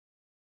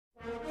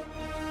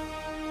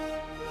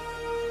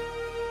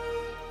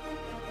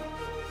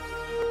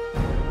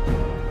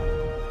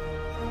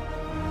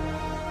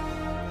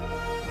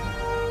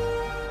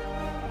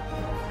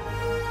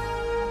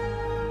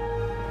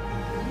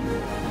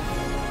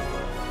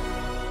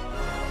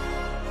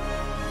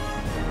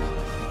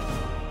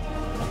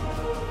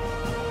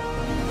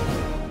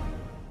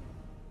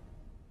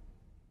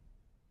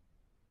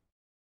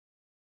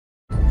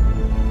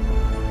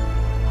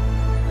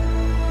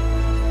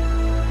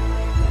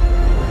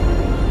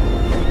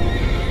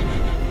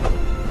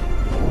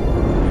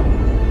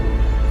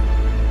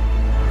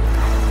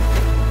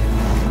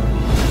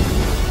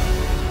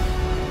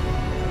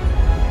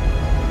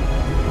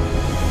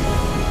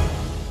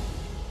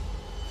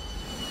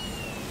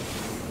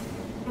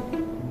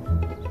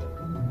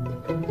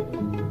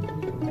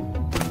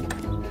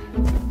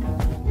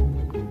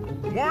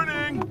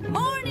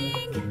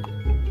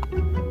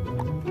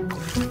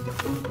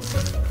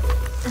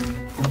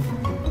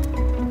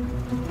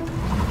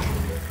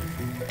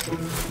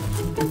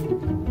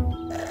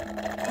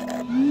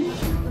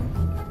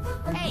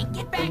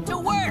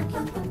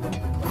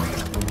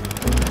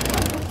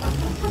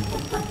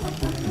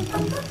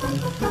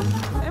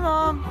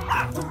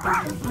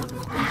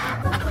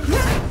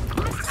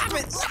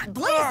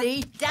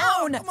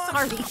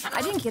Sorry,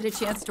 I didn't get a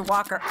chance to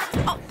walk her.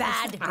 Oh,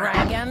 bad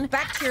dragon.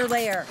 Back to your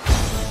lair.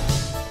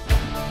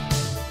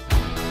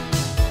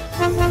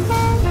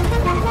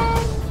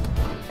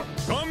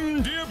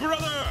 Come, dear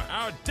brother,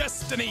 our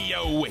destiny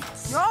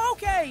awaits.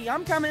 Okay,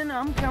 I'm coming.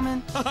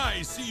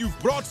 I see you've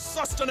brought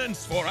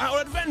sustenance for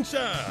our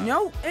adventure.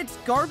 No, it's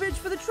garbage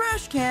for the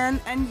trash can,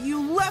 and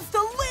you left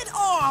the lid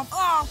off.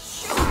 Oh,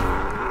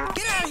 shoot.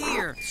 Get out of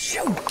here.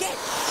 Shoot, get.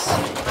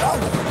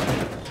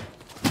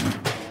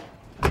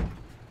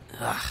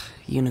 Ugh,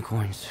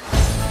 unicorns.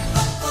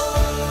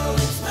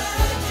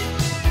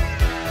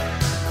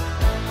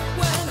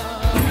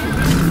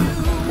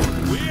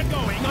 We're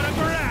going on a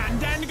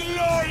grand and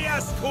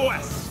glorious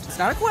quest. It's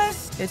not a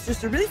quest. It's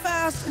just a really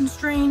fast and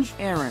strange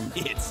errand.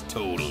 It's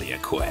totally a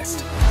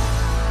quest.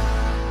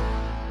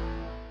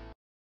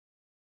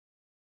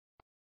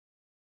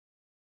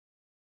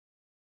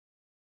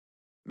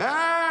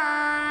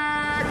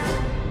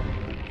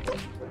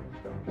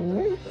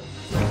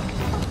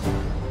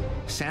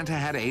 Santa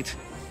had 8.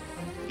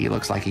 He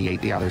looks like he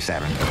ate the other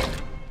 7.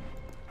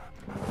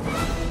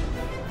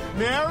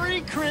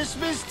 Merry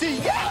Christmas to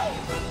you!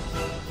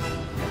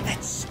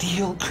 Let's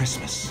steal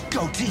Christmas.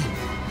 Go team!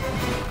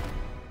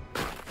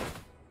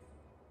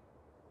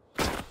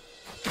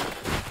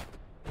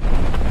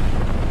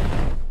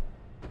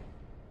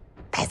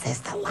 This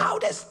is the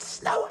loudest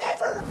snow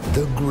ever.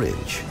 The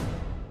Grinch.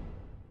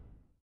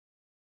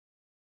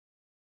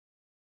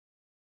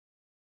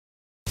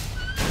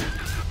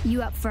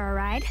 You up for a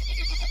ride?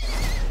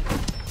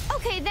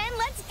 Okay, then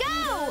let's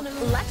go!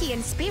 Lucky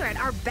and Spirit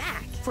are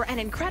back for an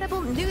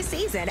incredible new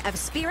season of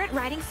Spirit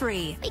Riding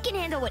Free. We can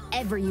handle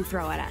whatever you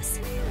throw at us.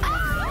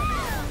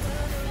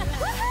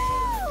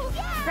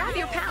 Grab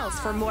your pals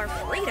for more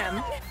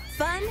freedom,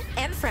 fun,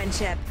 and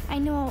friendship. I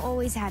know I'll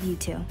always have you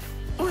two.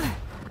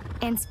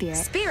 And Spirit.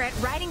 Spirit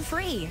Riding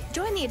Free.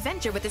 Join the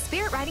adventure with the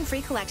Spirit Riding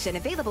Free collection,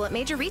 available at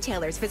major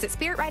retailers. Visit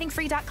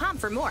spiritridingfree.com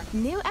for more.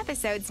 New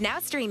episodes now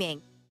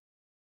streaming.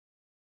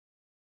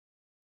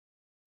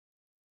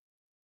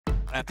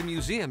 At the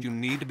museum, you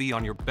need to be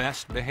on your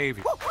best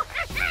behavior.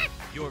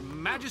 Your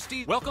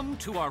Majesty, welcome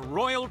to our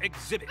royal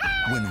exhibit.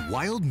 When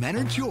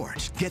wild-mannered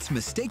George gets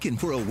mistaken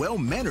for a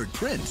well-mannered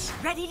prince.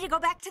 Ready to go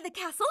back to the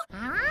castle?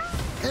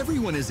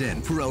 Everyone is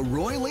in for a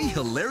royally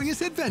hilarious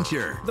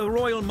adventure. The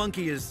royal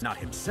monkey is not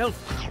himself.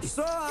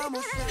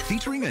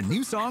 Featuring a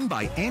new song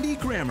by Andy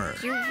Grammer.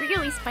 You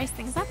really spice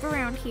things up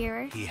around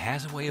here. He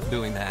has a way of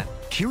doing that.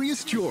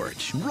 Curious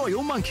George,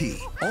 Royal Monkey.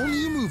 All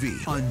new movie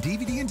on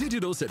DVD and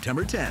digital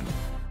September 10th.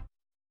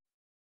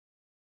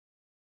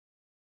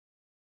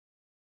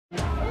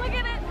 Look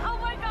at it! Oh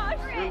my gosh!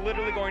 We're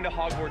literally going to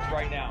Hogwarts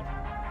right now.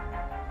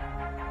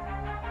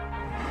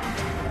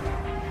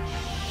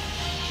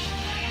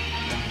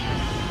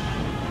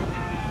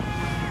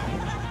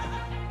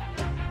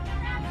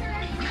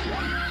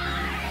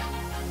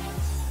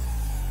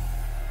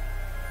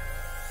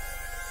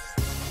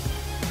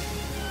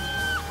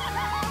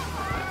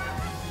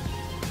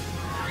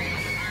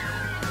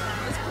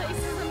 This place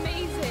is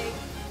amazing.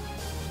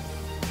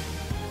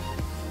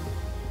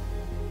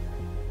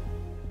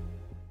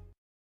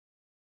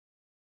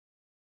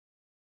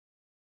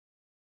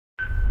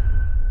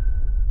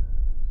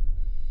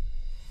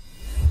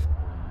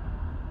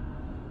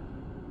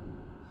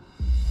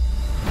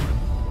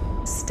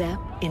 Step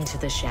into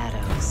the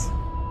shadows.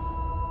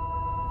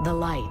 The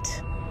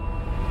light.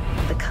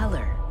 The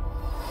color.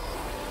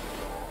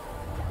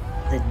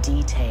 The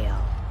detail.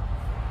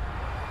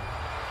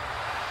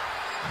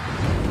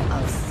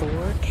 Of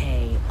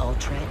 4K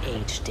Ultra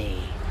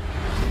HD.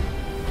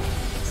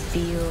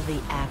 Feel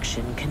the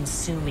action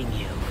consuming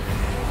you.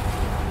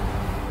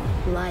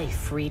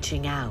 Life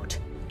reaching out,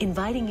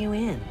 inviting you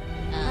in.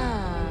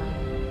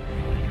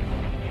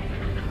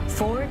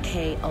 4K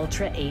 4K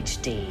Ultra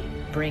HD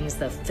brings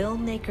the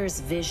filmmaker's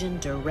vision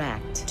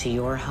direct to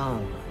your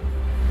home.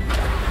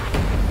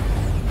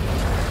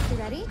 You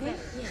ready?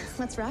 Yes.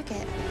 Let's rock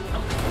it.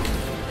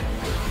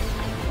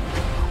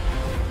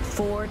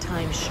 4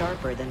 times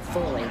sharper than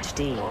full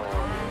HD.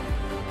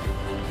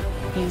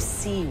 You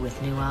see with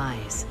new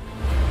eyes.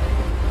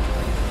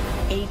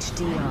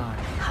 HDR,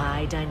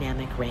 high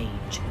dynamic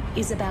range,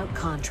 is about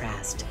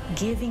contrast,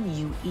 giving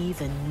you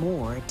even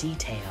more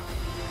detail.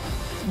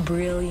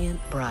 Brilliant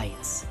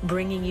brights,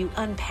 bringing you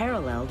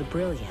unparalleled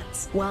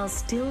brilliance, while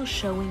still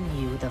showing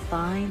you the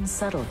fine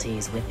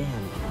subtleties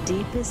within.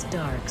 Deepest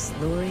darks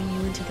luring you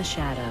into the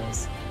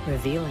shadows,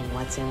 revealing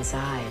what's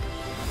inside.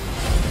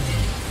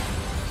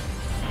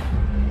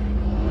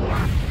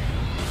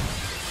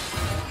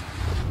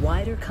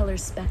 Wider color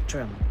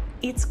spectrum.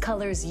 It's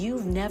colors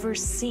you've never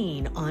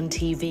seen on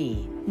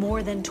TV.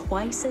 More than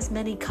twice as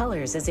many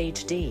colors as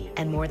HD,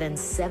 and more than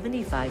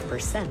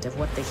 75% of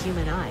what the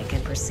human eye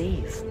can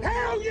perceive.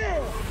 Hell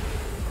yeah!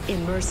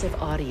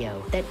 Immersive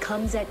audio that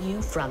comes at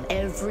you from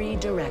every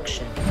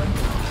direction.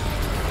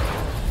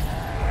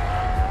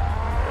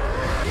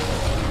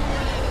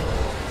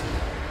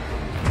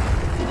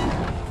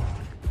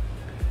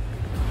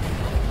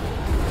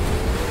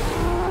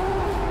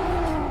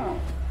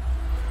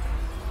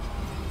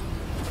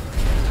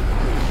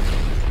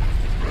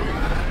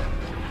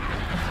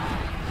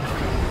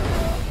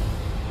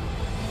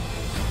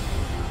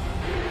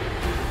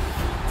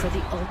 For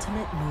the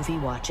ultimate movie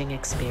watching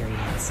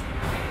experience,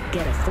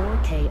 get a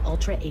 4K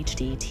Ultra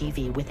HD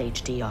TV with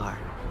HDR,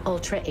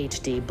 Ultra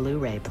HD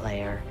Blu-ray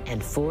player,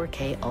 and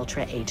 4K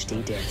Ultra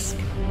HD disc.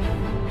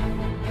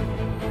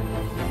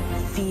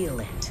 Feel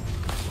it,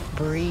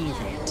 breathe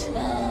it,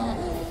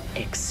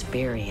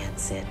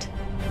 experience it.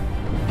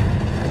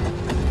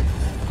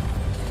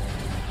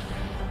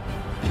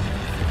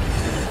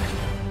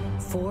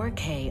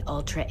 "4K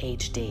Ultra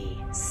HD.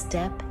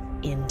 Step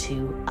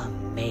into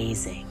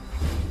amazing."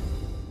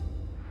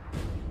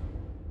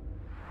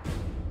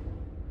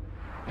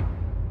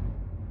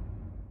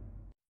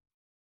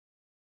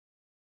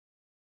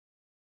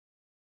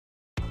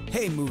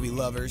 Hey movie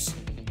lovers,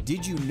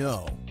 did you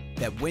know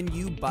that when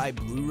you buy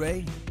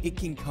Blu-ray, it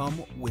can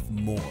come with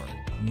more,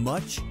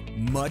 much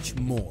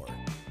more.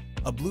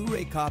 A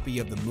Blu-ray copy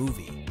of the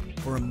movie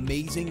for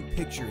amazing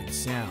picture and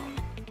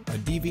sound, a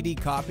DVD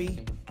copy,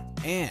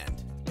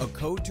 and a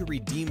code to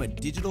redeem a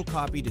digital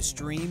copy to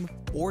stream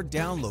or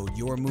download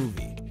your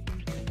movie.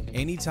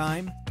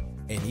 Anytime,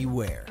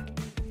 anywhere.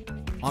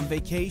 On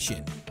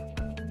vacation,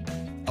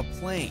 a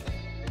plane,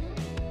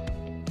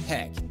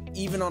 heck,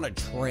 even on a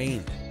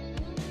train.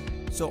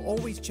 So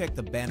always check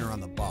the banner on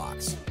the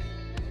box.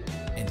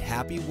 And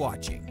happy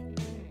watching.